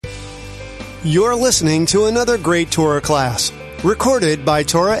You're listening to another great Torah class, recorded by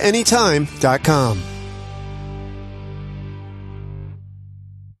TorahAnytime.com.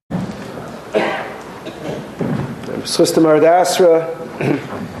 Schustam Ardasra.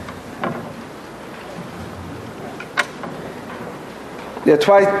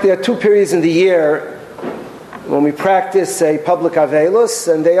 There are two periods in the year when we practice a public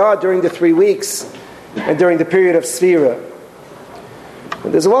Avelus, and they are during the 3 weeks and during the period of Sfira.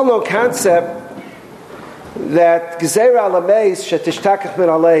 There's a well-known concept that Gezeira al Ameis shetishtachach min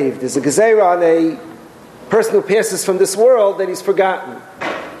alev. There's a Gezeira on a person who passes from this world that he's forgotten.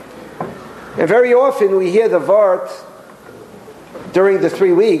 And very often we hear the Vart during the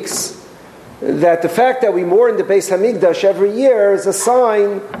 3 weeks that the fact that we mourn the Beis Hamikdash every year is a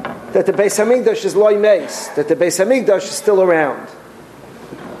sign that the Beis Hamikdash is loy meis, that the Beis Hamikdash is still around.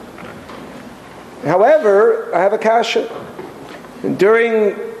 However, I have a kasha.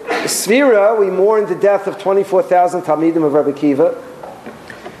 During Sfira, we mourned the death of 24,000 Talmidim of Rebbe Kiva.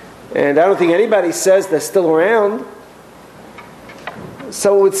 And I don't think anybody says they're still around.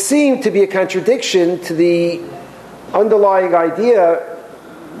 So it would seem to be a contradiction to the underlying idea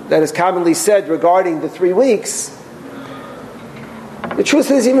that is commonly said regarding the 3 weeks. The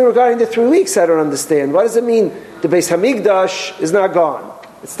truth is, even regarding the 3 weeks, I don't understand. What does it mean the Beis Hamikdash is not gone?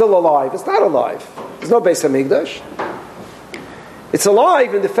 It's still alive. It's not alive. There's no Beis Hamikdash. It's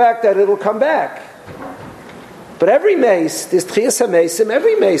alive in the fact that it'll come back. But every mace, this Tchias HaMeisim,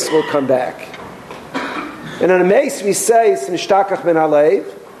 every mace will come back. And on a mace we say it's Nishtakach Ben Alev,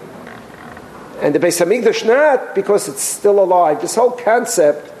 and the Beis Hamikdash not, because it's still alive. This whole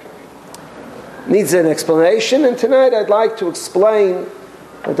concept needs an explanation, and tonight I'd like to explain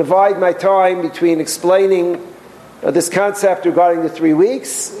and divide my time between explaining this concept regarding the 3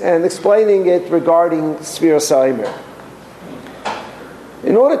 weeks and explaining it regarding Sfira Saimer.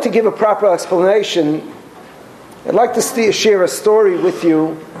 In order to give a proper explanation, I'd like to share a story with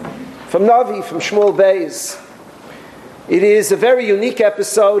you from Navi, from Shmuel Beis. It is a very unique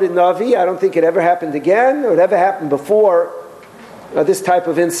episode in Navi. I don't think it ever happened again, or it ever happened before this type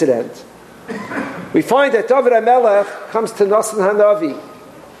of incident. We find that David HaMelech comes to Nasan HaNavi,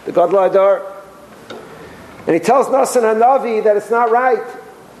 the Gadol Hadar, and he tells Nasan HaNavi that it's not right.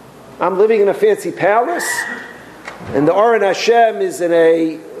 I'm living in a fancy palace, and the Oren Hashem is in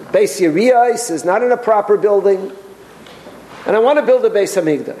a Beis Yeriyos, is not in a proper building, and I want to build a Beis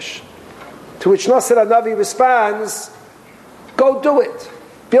Hamikdash. To which Nasan HaNavi responds, go do it.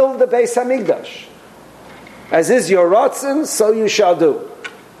 Build the Beis Hamikdash. As is your ratzon, so you shall do.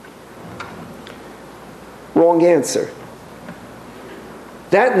 Wrong answer.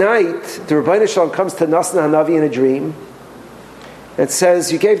 That night, the Rebbeinu Shalom comes to Nasan HaNavi in a dream and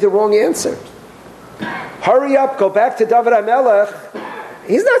says, you gave the wrong answer. Hurry up, go back to David HaMelech.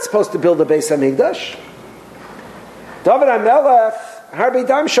 He's not supposed to build a Beis Hamikdash. David HaMelech, Harbi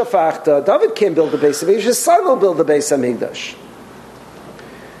Dam Shafachta. David can't build a Beis Hamikdash. His son will build a Beis Hamikdash.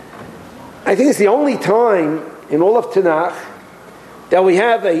 I think it's the only time in all of Tanakh that we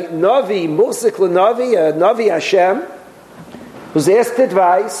have a Navi, Musik Navi, a Navi Hashem, who's asked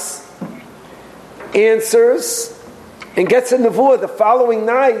advice, answers, and gets a nevuah the following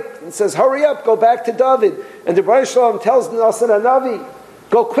night and says, hurry up, go back to David. And the Rebbeinu Shalom tells Nasan HaNavi,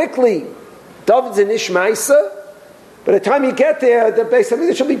 go quickly. David's an Ishmaisa. By the time you get there, the Beis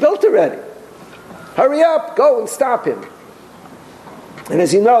Hamikdash will be built already. Hurry up, go and stop him. And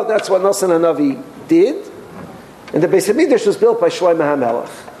as you know, that's what Nasan HaNavi did. And the Beis Hamikdash was built by Shlomo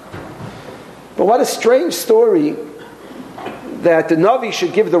HaMelech. But what a strange story that the Navi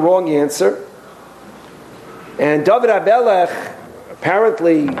should give the wrong answer. And David HaMelech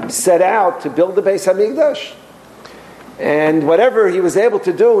apparently set out to build the Beis Hamikdash. And whatever he was able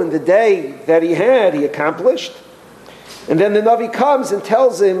to do in the day that he had, he accomplished. And then the Navi comes and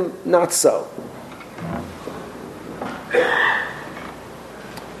tells him, not so.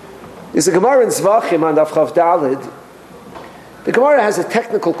 There's a Gemara in Zvachim on Daf Chav Dalid. The Gemara has a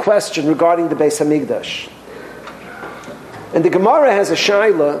technical question regarding the Beis Hamikdash. And the Gemara has a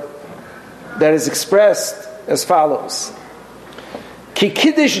shaila that is expressed as follows. Ki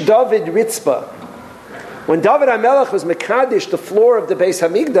Kiddush David Ritzba. When David HaMelech was Mekadesh, the floor of the Beis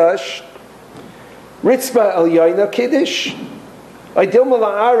Hamikdash, Ritzba El Yaina Kiddush, Aydilma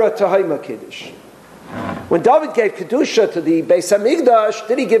La'ara Tahayma Kiddush. When David gave Kedusha to the Beis Hamikdash,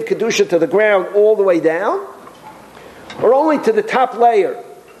 did he give Kedusha to the ground all the way down? Or only to the top layer,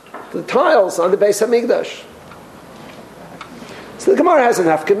 to the tiles on the Beis Hamikdash? So the Gemara has an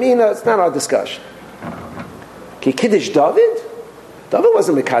nafkamina, it's not our discussion. Ki Kiddush David? David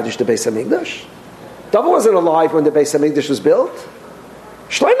wasn't Mekadesh the Beis Hamikdash. David wasn't alive when the Beis Hamikdash was built.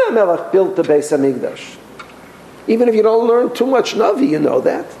 Shlomo HaMelech built the Beis HaMikdash. Even if you don't learn too much Navi, you know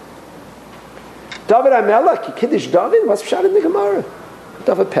that. David HaMelech, Kiddush David, was pshat in the Gemara.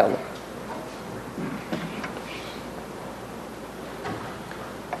 David Pella.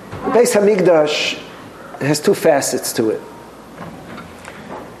 The Beis HaMikdash has two facets to it.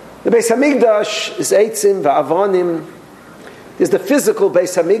 The Beis HaMikdash is Eitzim va'avonim. There's the physical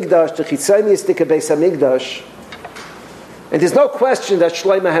Beis HaMikdash, the chitzoniistic Beis HaMikdash. And there's no question that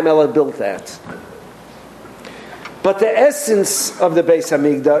Shlomo HaMelech built that. But the essence of the Beis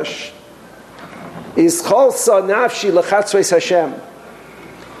HaMikdash is chalsa nafshi lechatzreis Hashem.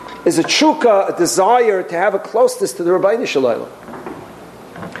 Is a tshuka, a desire to have a closeness to the Rabbeinu Shalom.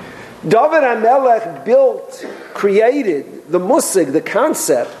 David HaMelech built, created the musig, the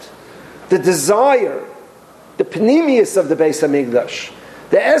concept, the desire, the pnimius of the Beis HaMikdash,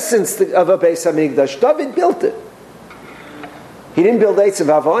 the essence of a Beis HaMikdash. David built it. He didn't build Eitz of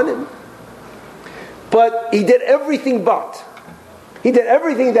Avonim, but he did everything but. He did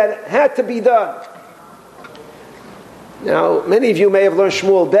everything that had to be done. Now, many of you may have learned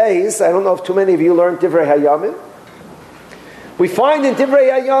Shmuel Beis. I don't know if too many of you learned Divrei Hayamim. We find in Divrei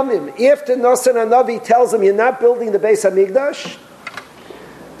Hayamim, after Nasan HaNavi tells him, you're not building the Beis HaMikdash,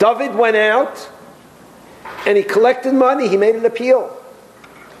 David went out and he collected money. He made an appeal.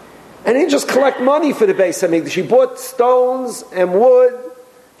 And he didn't just collect money for the Beis HaMikdash. He bought stones and wood.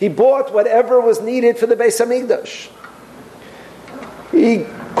 He bought whatever was needed for the Beis HaMikdash. He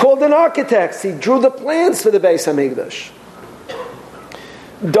called in architects. He drew the plans for the Beis HaMikdash.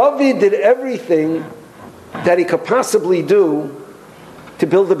 David did everything that he could possibly do to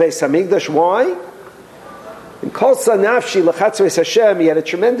build the Beis HaMikdash. Why? In Kol Nafshi L'Chatzreis Hashem, he had a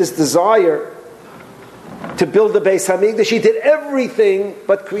tremendous desire to build the Beis HaMikdash. He did everything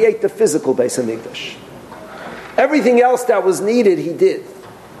but create the physical Beis HaMikdash. Everything else that was needed, he did.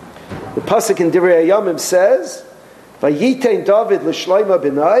 The pasuk in Divrei Hayamim says, "Vayitein David l'Shlomo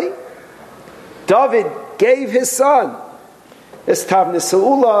b'nai." David gave his son, es Tavnis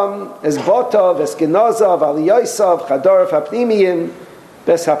Ha'ulam, es Botav, es Genazav, Aliyasav, Chadarav Hapnimiyim,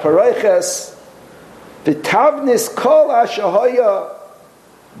 Bes Haparoiches, v'Tavnis Kol Ashahoya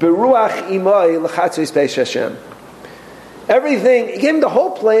Beruach Imai L'Chatzos Beis Hashem. Everything, he gave him the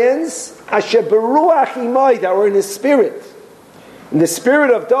whole plans, Asher Beruach Imai, that were in his spirit. In the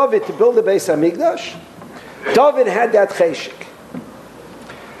spirit of David to build the Beis HaMikdash, David had that cheshik.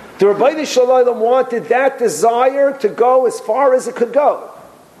 The Rabbeinu Shalom wanted that desire to go as far as it could go.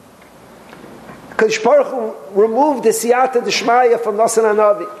 Kadosh Baruch Hu removed the siyata d'shmaya from Nasan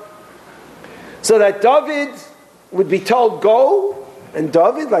HaNavi, so that David would be told go, and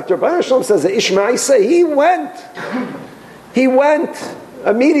David, like the Rabbeinu Shalom says, the Ishmael, he went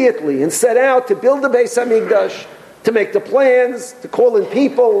immediately and set out to build the Beis HaMikdash, to make the plans, to call in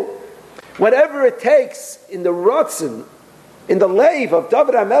people, whatever it takes in the Ratzin, in the lave of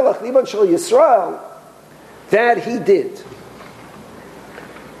David HaMelech, Liban Shal Yisrael, that he did.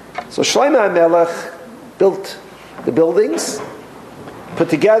 So Shlomo HaMelech built the buildings, put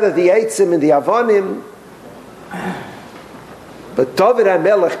together the Eitzim and the Avonim, but David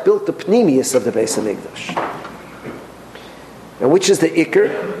HaMelech built the Pnimius of the Beis HaMikdash. And which is the Iker?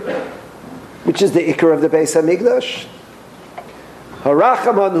 Which is the Iker of the Beis HaMikdash?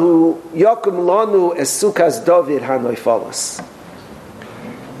 Harachamanu Yakum Lanu es Sukas David Hanoifalas.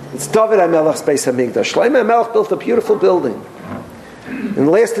 It's David HaMelech's Beis HaMikdash. Shlomo HaMelech built a beautiful building and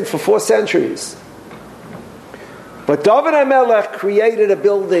lasted for 4 centuries. But David HaMelech created a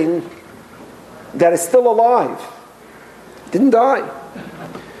building that is still alive. Didn't die.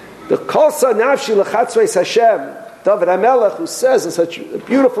 The Kolsa Nafshi L'Chatzreis Hashem, David HaMelech, who says in such a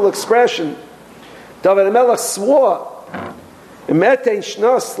beautiful expression, David HaMelech swore, he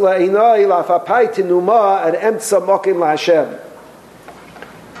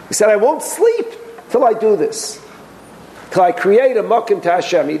said, I won't sleep till I do this, till I create a makom to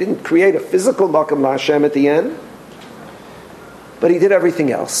Hashem. He didn't create a physical makom to Hashem at the end, but he did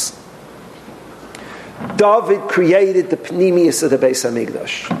everything else. David created the pnimius of the Beis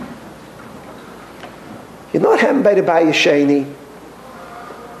HaMikdash. You're not having by the Bayesheni.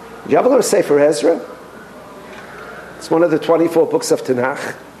 Did you ever go to Sefer Ezra? It's one of the 24 books of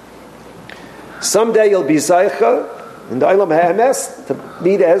Tanakh. Someday you'll be Zaycha in the Olam HaEmes to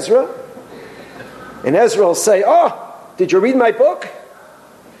meet Ezra. And Ezra will say, oh, did you read my book?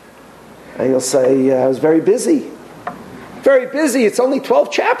 And you'll say, I was very busy. Very busy. It's only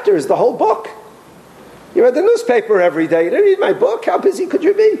 12 chapters, the whole book. You read the newspaper every day. You didn't read my book. How busy could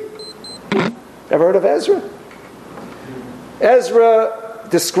you be? Ever heard of Ezra? Ezra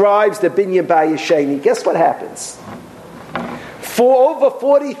describes the Binyan Bayesheni. Guess what happens? For over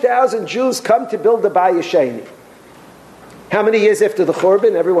 40,000 Jews come to build the Bayis Sheni. How many years after the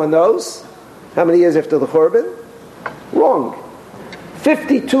Churban? Everyone knows. How many years after the Churban? Wrong.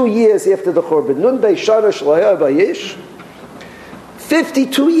 52 years after the Churban. Nun Bei Shana Shloya Bayish.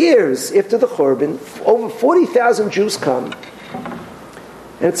 52 years after the Churban, over 40,000 Jews come.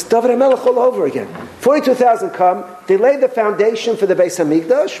 And it's David HaMelech all over again. 42,000 come. They lay the foundation for the Beis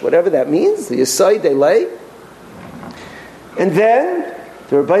HaMikdash, whatever that means. The Yesod they lay. And then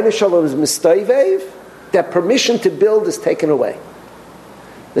the Rabbeinu Shalom is mistayvev. That permission to build is taken away.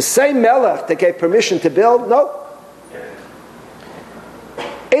 The same Melech that gave permission to build, nope.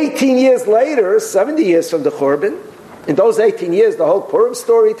 18 years later, 70 years from the Churban, in those 18 years, the whole Purim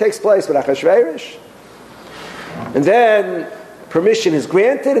story takes place with Achashverosh. And then permission is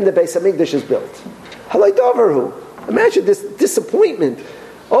granted and the Beis HaMikdash is built. Halay Doverhu. Imagine this disappointment.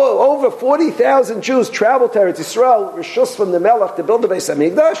 Oh, over 40,000 Jews traveled to Eretz Yisrael, Rishus from the Melech to build the Beis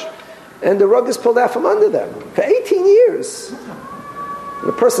HaMikdash, and the rug is pulled out from under them. For 18 years. In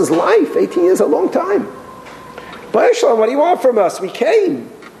a person's life, 18 years is a long time. B'ay Shalom, what do you want from us? We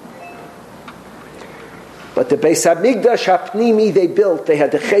came. But the Beis HaMikdash HaPnimi they built, they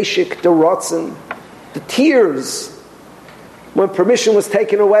had the cheshik, the rotzen, the tears when permission was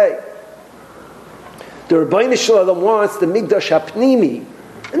taken away. The Rebbeinu Shalom wants the Mikdash HaPnimi,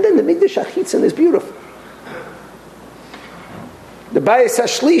 and then the Mikdash HaChitzon is beautiful. The Bayis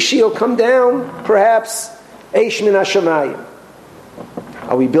HaShlishi will come down, perhaps, Eish Min HaShamayim.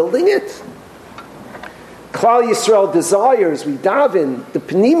 Are we building it? Klal Yisrael desires, we daven, the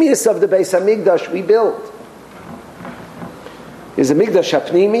Pnimius of the Beis HaMikdash we build. There's a Mikdash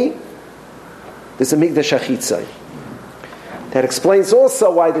HaPnimi, there's a Mikdash HaChitzon. That explains also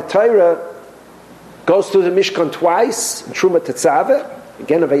why the Torah goes through the Mishkan twice, in Truma Tetzaveh,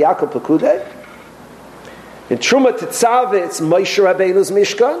 again of Vayakol Pekudei. In Truma Tetzaveh, it's Moshe Rabbeinu's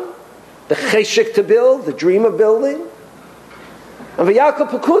Mishkan, the Cheshik to build, the dream of building. And Vayakol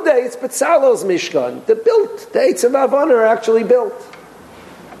Pekudei, it's Betzalel's Mishkan, the built, the Eitz of Avon are actually built.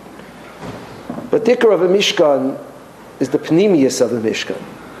 But the Ikar of a Mishkan is the Pnimius of the Mishkan.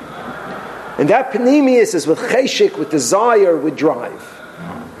 And that Pnimius is with Cheshik, with desire, with drive.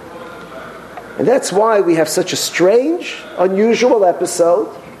 And that's why we have such a strange, unusual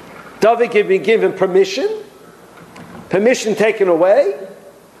episode. David given permission taken away.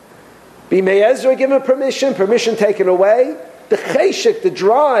 Bimei Ezra given permission taken away. The cheshik, the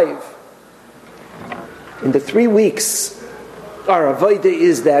drive. In the 3 weeks, our avodah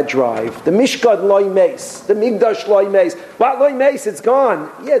is that drive. The Mishkan loy meis, the Mikdash loy meis. What loy meis? It's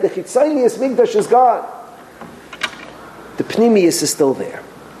gone. Yeah, the Chitzonius Mikdash is gone. The Pnimius is still there.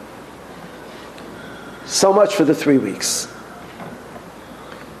 So much for the 3 weeks.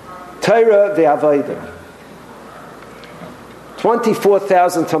 Torah ve'avodah.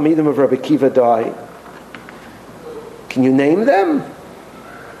 24,000 Talmidim of Rabbi Akiva died. Can you name them?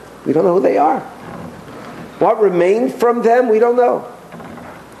 We don't know who they are. What remained from them, we don't know.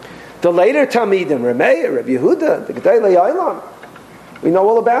 The later Talmidim, Rameir, Rabbi Yehuda, the Gedolei Olam, we know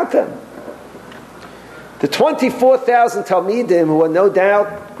all about them. The 24,000 Talmidim, who are no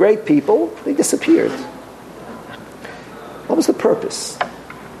doubt great people, they disappeared. What was the purpose?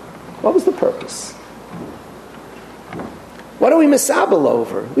 What was the purpose? What are we misabel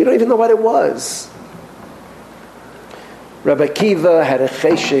over? We don't even know what it was. Rabbi Akiva had a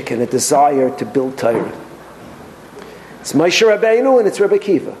cheshik and a desire to build Torah. It's Moshe Rabbeinu and it's Rabbi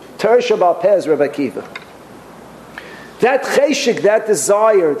Akiva. Torah Shabbat Peh is Rabbi Akiva. That cheshik, that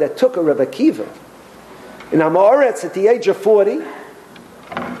desire that took a Rabbi Akiva in Amoretz at the age of 40,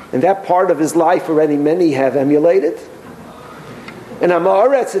 and that part of his life already many have emulated. And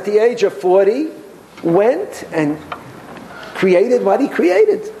Amoretz at the age of 40 went and created what he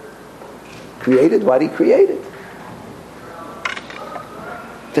created. Created what he created.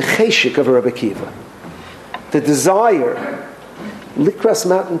 The cheshik of Rabbi Akiva. The desire, likras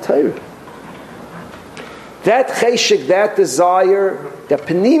matan Torah. That cheshik, that desire, that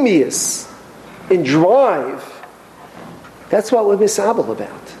panemius, in drive, that's what we're misabel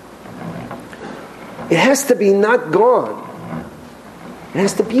about. It has to be not gone. It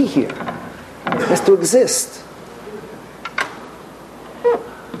has to be here. It has to exist.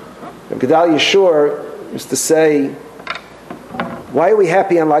 Gedalia Shur used to say, why are we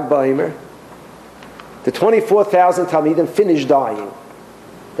happy on Lag BaOmer? The 24,000 Talmidim finished dying.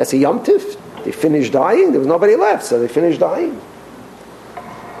 That's a Yom Tif. They finished dying. There was nobody left, so they finished dying.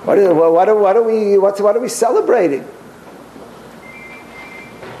 What are we celebrating?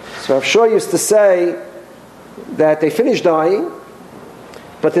 So Rav Shor used to say that they finished dying,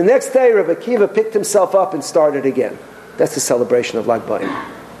 but the next day Rabbi Akiva picked himself up and started again. That's the celebration of Lag BaOmer.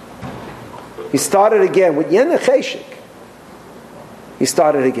 He started again with Yen Cheshik. He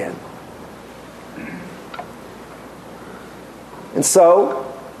started again. And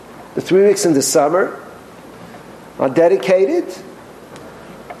so, the 3 weeks in the summer are dedicated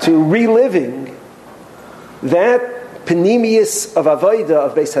to reliving that panemius of Avodah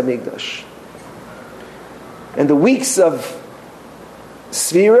of Beis HaMikdash. And the weeks of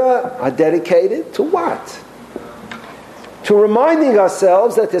Sfira are dedicated to what? To reminding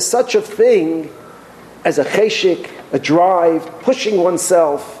ourselves that there's such a thing as a cheshik, a drive, pushing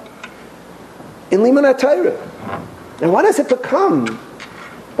oneself in Liman HaTorah. And what has it become?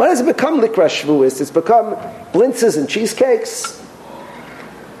 What has it become, Likra Shavuos? It's become blintzes and cheesecakes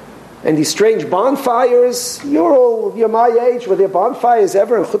and these strange bonfires. You're my age. Were there bonfires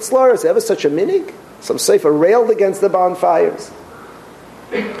ever in Chutz La'aretz? Is there ever such a minig? Some sefer railed against the bonfires.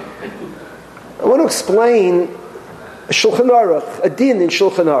 I want to explain a Shulchan Aruch, a din in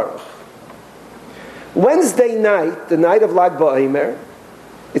Shulchan Aruch. Wednesday night, the night of Lag BaOmer,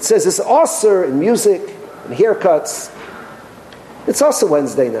 it says it's osur in music and haircuts. It's also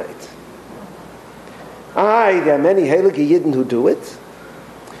Wednesday night. There are many Heilige Yidden who do it.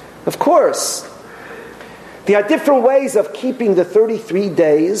 Of course, there are different ways of keeping the 33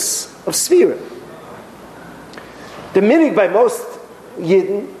 days of Sfira. The minig by most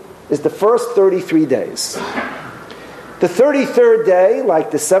Yidden is the first 33 days. The 33rd day,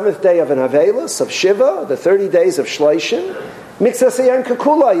 like the 7th day of an Avelis, of Shiva, the 30 days of Shloshim, Miksasayan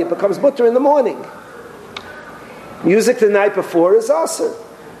Kakula, it becomes mutter in the morning. Music the night before is also.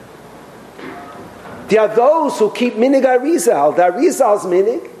 There are those who keep minig Arizal. The Arizal's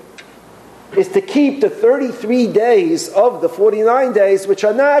minig is to keep the 33 days of the 49 days, which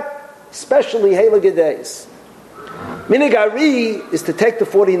are not especially Heilige days. Minig Ari is to take the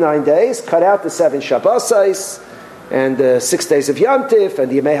 49 days, cut out the 7 Shabbosais, and the 6 days of Yom Tif, and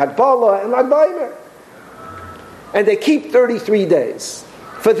the Yemei Hagbala, and Lag BaOmer. And they keep 33 days.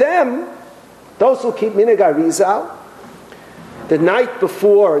 For them, those who keep Minig Arizal, the night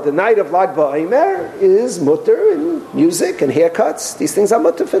before, the night of Lag BaOmer, is mutter and music and haircuts. These things are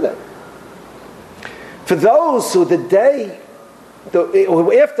mutter for them. For those who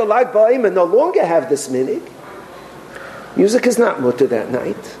after Lag BaOmer no longer have this minig, music is not mutter that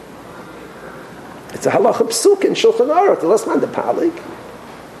night. It's a halacha psuk in Shulchan Aruch, the last man, the palig.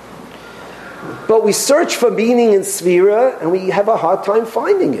 But we search for meaning in Sfira, and we have a hard time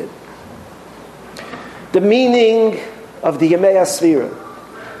finding it. The meaning of the Yemei HaSfira,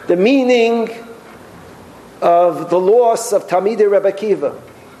 the meaning of the loss of Talmidei Rebbe Akiva,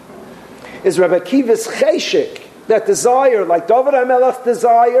 is Rebbe Akiva's cheshik, that desire, like David HaMelech's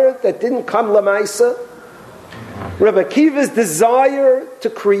desire, that didn't come lamaisa. Rebbe Akiva's desire to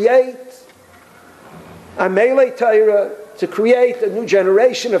create a Melei Torah, to create a new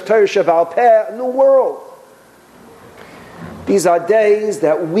generation of Torah Sheval Peh, a new world. These are days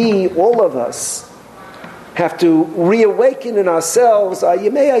that we, all of us, have to reawaken in ourselves.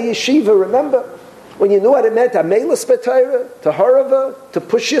 Yemei HaYeshiva, remember, when you knew what it meant, a Melas B'Torah, to harava, to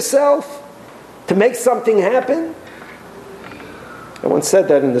push yourself, to make something happen. I once said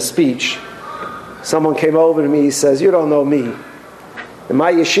that in the speech. Someone came over to me, he says, "You don't know me. In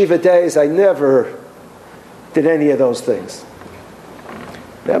my yeshiva days, I never did any of those things."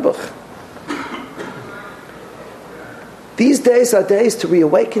 Nebuch. These days are days to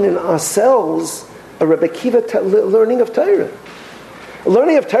reawaken in ourselves a Rebbe Akiva learning of Torah. A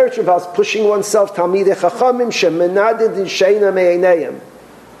learning of Torah involves pushing oneself. Talmidei Chachamim shemenadid in sheina me'einayim.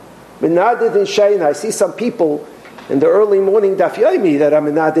 Menadid in sheina. I see some people in the early morning daf yomi that are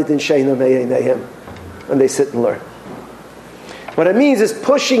menadid in sheina me'einayim, and they sit and learn. What it means is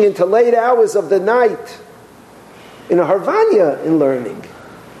pushing into late hours of the night in a harvanya in learning.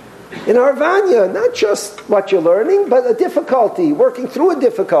 In a harvanya, not just what you're learning, but a difficulty, working through a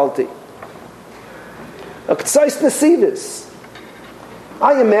difficulty. A k'tzais nesivis.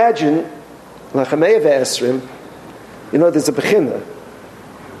 I imagine, Lachamei Ve'esrim, there's a bechina,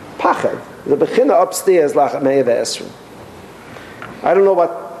 pachad. There's a bechina upstairs, Lachamei Ve'esrim. I don't know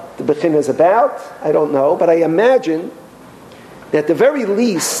what the bechina is about, I don't know, but I imagine that at the very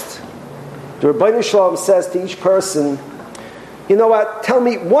least, the Rebbeinu Shalom says to each person, you know what, tell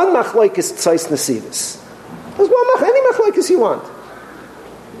me one machlokes k'tzais nesivis. There's any machlokes you want.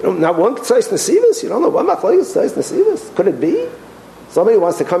 Not one k'tzais nesivis? You don't know one machlokes k'tzais nesivis? Could it be? Somebody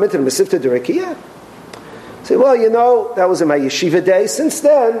wants to come into the Mesivta Derekia? Say, well, that was in my yeshiva day. Since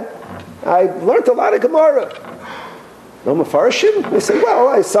then, I learned a lot of Gemara. No Mefarshim? They say,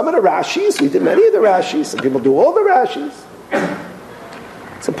 well, some of the Rashis, we did many of the Rashis. Some people do all the Rashis.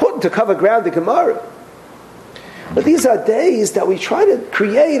 It's important to cover ground in Gemara. But these are days that we try to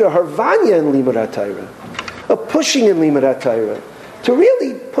create a harvanya in Limud HaTorah, a pushing in Limud HaTorah, to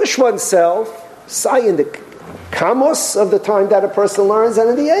really push oneself, say in the kamos of the time that a person learns, and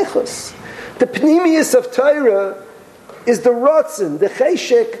in the echos. The pnimius of Torah is the rotzen, the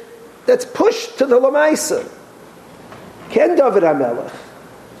cheshek, that's pushed to the lamaisa. Ken David HaMelech,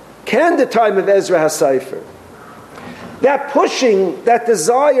 ken the time of Ezra HaSefer. That pushing, that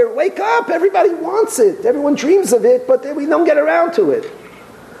desire, wake up, everybody wants it, everyone dreams of it, but we don't get around to it.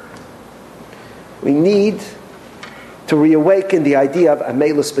 We need to reawaken the idea of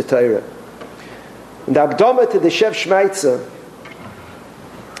Amelus B'Torah. In the Akdama to the Shev Shmaitza,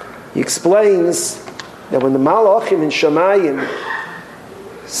 he explains that when the Malachim in Shamayim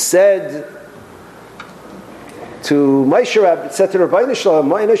said to Moshe Rabbeinu, said to Rabbeinu Shalom,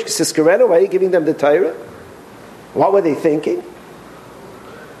 why are you giving them the Torah? What were they thinking?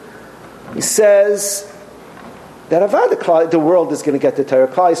 He says that Avad the world is going to get the Torah,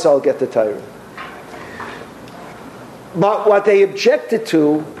 Klal Yisrael will get the Torah. But what they objected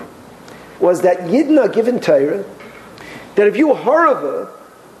to was that Yidden are given Torah, that if you harava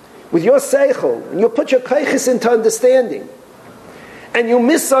with your seichel, and you put your kaiches into understanding, and you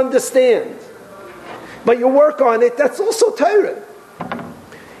misunderstand, but you work on it, that's also Torah.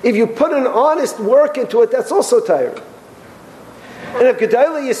 If you put an honest work into it, that's also Torah. And if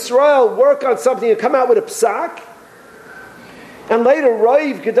Gedolei Yisrael work on something and come out with a psak, and later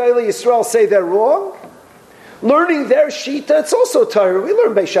Rav Gedolei Yisrael say they're wrong, learning their shita, it's also Torah. We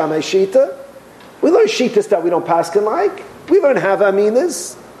learn Beis Shammai shita. We learn shitas that we don't paskin like. We learn Hava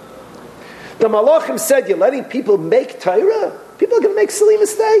Aminas. The Malachim said, you're letting people make Torah? People are going to make silly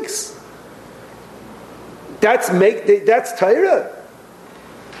mistakes. That's Torah.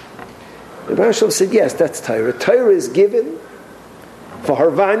 The Baruch Shalom said, yes, that's Torah. Torah is given for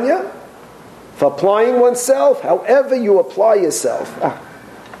harvanya, for applying oneself, however you apply yourself.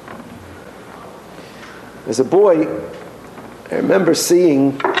 As a boy, I remember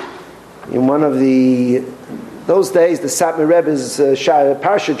seeing in one of those days, the Satmar Rebbe's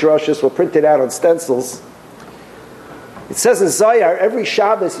Parsha Drashos were printed out on stencils. It says in Zayar, every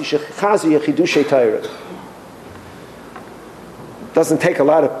Shabbos, you should chazu yechidushay Torah. It doesn't take a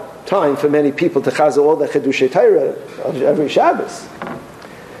lot of time for many people to chazu all the chidushay Torah of every Shabbos.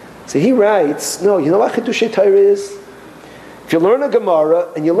 So he writes, no, you know what chidushay Torah is? If you learn a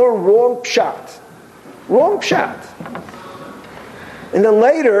Gemara and you learn wrong pshat, and then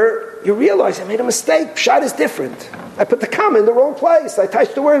later you realize I made a mistake, pshat is different. I put the comma in the wrong place, I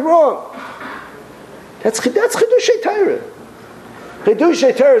touched the word wrong. That's chidushay Torah.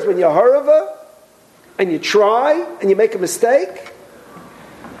 Chidushay Torah is when you're harava and you try and you make a mistake.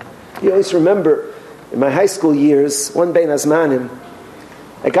 You always remember, in my high school years, one Bein Hazmanim,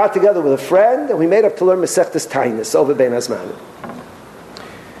 I got together with a friend and we made up to learn Masechtas Tainus over Bein Hazmanim.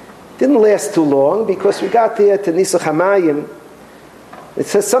 Didn't last too long because we got there to Nisuch Hamayim. It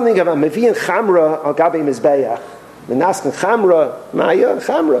says something about Mevi'in Chamra al Gabi Mizbeach. Menasken Chamra, Maya,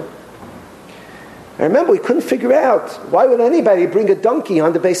 Chamra. I remember we couldn't figure out why would anybody bring a donkey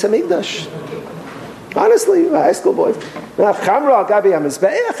on the Beis HaMikdash. Honestly, high school boys. Now, Chamra al Gabi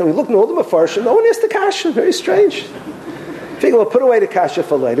Mizbeach, and we looked in all the Mefarshim, no one asked the kasha. Very strange. Figure we'll put away the kasha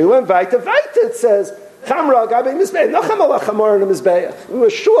for later. We went weiter, it says, Chamra al Gabi Mizbeach. No Chamra al Chamar in the Mizbeach. We were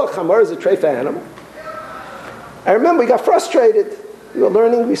sure Chamar is a treifa animal. I remember we got frustrated.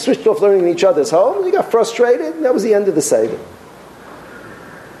 We switched off learning in each other's home. We got frustrated, and that was the end of the Seder.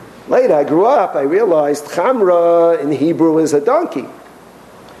 Later, I grew up, I realized Chamra in Hebrew is a donkey.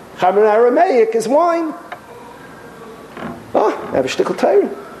 Chamra in Aramaic is wine. I have a shtickle Torah.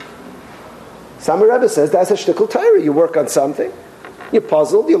 Satmar Rebbe says that's a shtickle Torah. You work on something, you're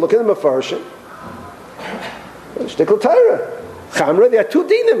puzzled, you look at the Mefarshim. Shtickle Torah. Chamra, there are two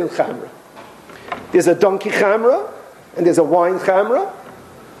dinim in Chamra. There's a donkey Chamra, and there's a wine Chamra.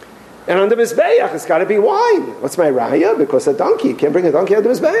 And on the Mizbeach, it's got to be wine. What's my raya? Because a donkey, you can't bring a donkey on the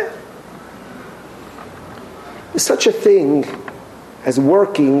Mizbeach. There's such a thing as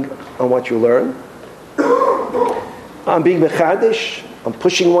working on what you learn, on being mechadish, on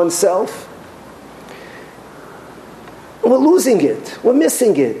pushing oneself. We're losing it. We're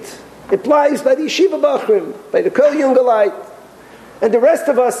missing it. It applies by the Yeshiva Bachrim, by the Kol Yungalite. And the rest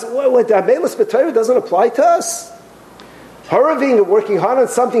of us, what the Amelus B'Torah doesn't apply to us. Haraving and working hard on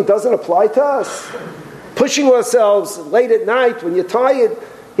something doesn't apply to us. Pushing ourselves late at night when you're tired,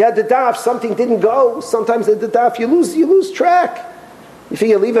 you had the daf, something didn't go. Sometimes at the daf you lose track. You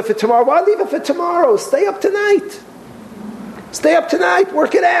figure leave it for tomorrow. Why leave it for tomorrow? Stay up tonight. Stay up tonight,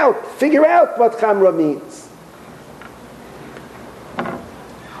 work it out. Figure out what Chamra means.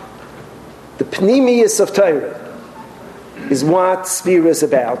 The Pnimius of Torah. is what Sphira is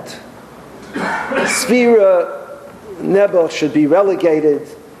about. Sphira, Nebuch should be relegated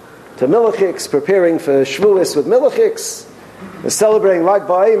to Milichiks, preparing for Shavuos with Milichiks, celebrating Lag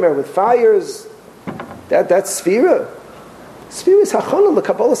BaOmer with fires. That's Sphira. Sphira is Hachana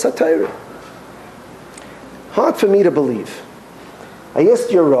l'Kabbalah Satayra. Hard for me to believe. I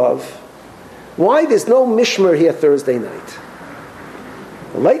asked your Rav, why there's no Mishmer here Thursday night?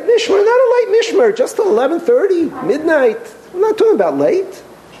 A late Mishmer? Not a late Mishmer, just till 11:30, midnight. I'm not talking about late.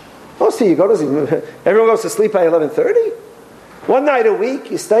 Most of you everyone goes to sleep by 11:30. One night a week,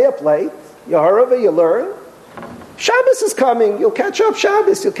 you stay up late, you harava, you learn. Shabbos is coming, you'll catch up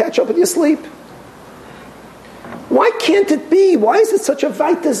Shabbos, you'll catch up with your sleep. Why can't it be? Why is it such a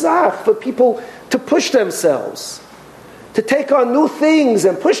weite Zach for people to push themselves, to take on new things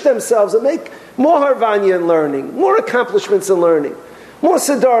and push themselves and make more Harvanya in learning, more accomplishments in learning, more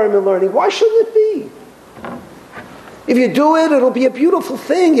Siddharim in learning? Why shouldn't it be? If you do it, it'll be a beautiful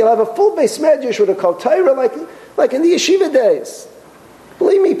thing. You'll have a full base medrash with a Kol Torah like in the yeshiva days.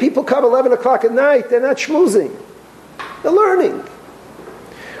 Believe me, people come 11 o'clock at night, they're not schmoozing. They're learning.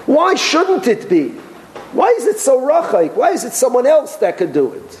 Why shouldn't it be? Why is it so rachaik? Why is it someone else that could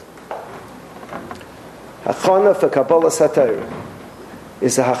do it? Hachana for Kabbalah Satayra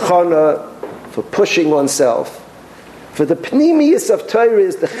is a hachana for pushing oneself. For the pnimius of Torah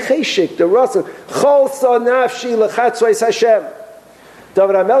is the cheshik, the ratzon. Chol sa nafshi lechatzos Hashem.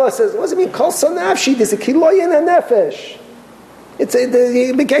 David HaMelech says, what does it mean? Chol sa nafshi. There's a kiloyin and nefesh. It's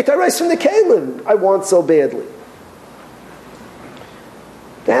the begeta rice from the kalim. I want so badly.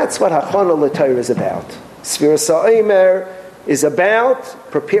 That's what hachana l'Torah is about. Sphira Sa'omer is about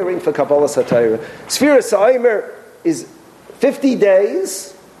preparing for Kabbalah Satayra. Sphira Sa'omer is 50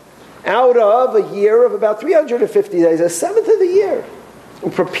 days out of a year of about 350 days, a seventh of the year.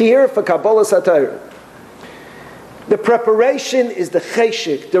 And prepare for Kabbalah Satayra. The preparation is the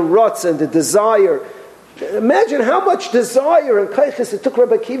cheshik, the ratzon, the desire. Imagine how much desire and kaiches it took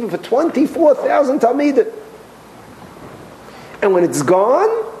Rabbi Akiva for 24,000 Talmidim. And when it's gone,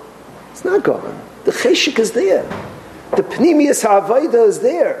 it's not gone. The cheshik is there. The pnimius ha'avayda is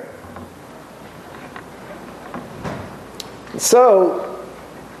there. So,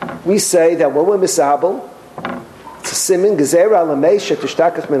 we say that when we're misabel, it's a simin, gezerah alameisha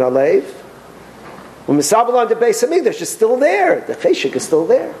tishtakach min alev. When misabel on the Beis Hamikdash, it's still there. The cheshik is still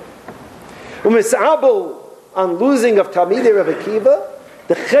there. When misabel on losing of Talmidei Rav Akiva,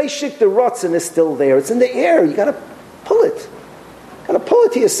 the cheshik, the rotzen is still there. It's in the air. You got to pull it. You got to pull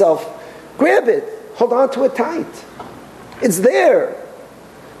it to yourself. Grab it. Hold on to it tight. It's there.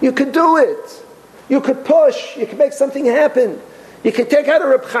 You could do it. You could push. You could make something happen. You could take out a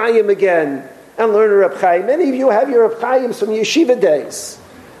Reb Chaim again and learn a Reb Chaim. Many of you have your Reb Chaims from yeshiva days.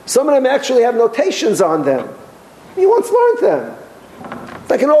 Some of them actually have notations on them. You once learned them. It's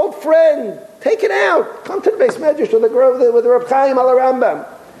like an old friend. Take it out. Come to the base medrash with the Reb Chaim al Rambam.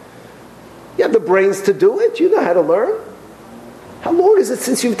 You have the brains to do it. You know how to learn. How long is it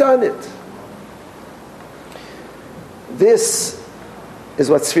since you've done it? This is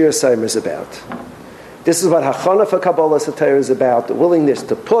what Sphira Saimer is about. This is what Hachana for Kabbalah Satayra is about. The willingness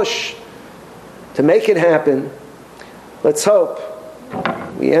to push, to make it happen. Let's hope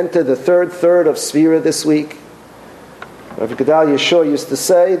we enter the third of Sphira this week. Rav Gedal Yeshua used to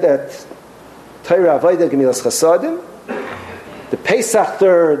say that Torah Avodah Gemilas Chasadim. The Pesach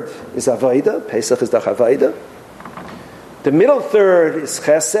third is Avodah. Pesach is the Avodah. The middle third is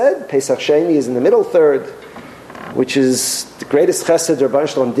Chesed. Pesach Sheni is in the middle third, which is the greatest chesed Rabban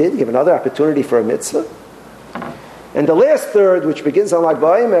Shalom did, give another opportunity for a mitzvah. And the last third, which begins on Lag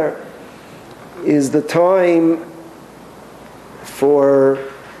BaOmer, is the time for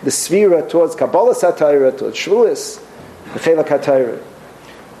the Sphira towards Kabbalah Satayra, towards Shavuos, the Chelak HaTorah.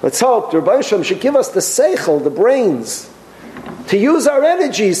 Let's hope the Rabban Shalom should give us the seichel, the brains, to use our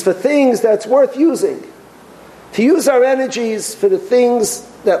energies for things that's worth using, to use our energies for the things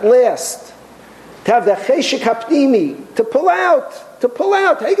that last, to have the cheshik hapnimi, to pull out. How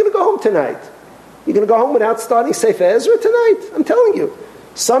are you going to go home tonight? You're going to go home without starting Sefer Ezra tonight? I'm telling you.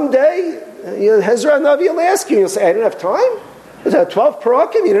 Someday, Ezra Navi will ask you, you'll say, I didn't have time? Was that 12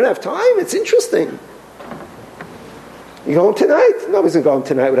 parakim? You didn't have time? It's interesting. You go home tonight? Nobody's going to go home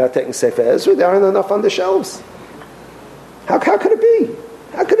tonight without taking Sefer Ezra. There aren't enough on the shelves. How could it be?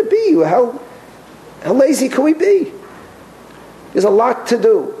 How could it be? How lazy can we be? There's a lot to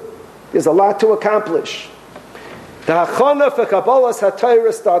do. There's a lot to accomplish. The hachana for Kabbalah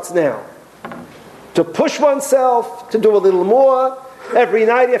Satayra starts now. To push oneself, to do a little more, every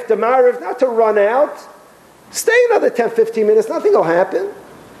night after Ma'ariv, not to run out. Stay another 10, 15 minutes, nothing will happen.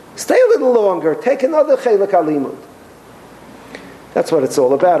 Stay a little longer, take another Chelak Alimud. That's what it's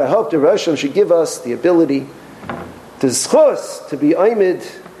all about. I hope the Rosh Hashanah should give us the ability, the zchus, to be aimid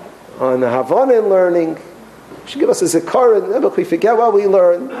on the Havana and learning. It should give us a zikaron. Never we forget what we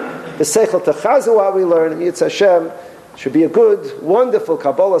learn. The seichel techazu what we learn. And Yitz Hashem should be a good, wonderful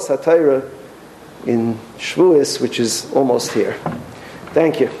Kabbalah Satira in Shavuos, which is almost here.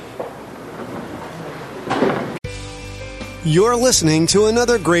 Thank you. You're listening to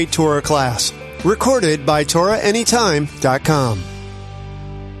another great Torah class, recorded by TorahAnytime.com.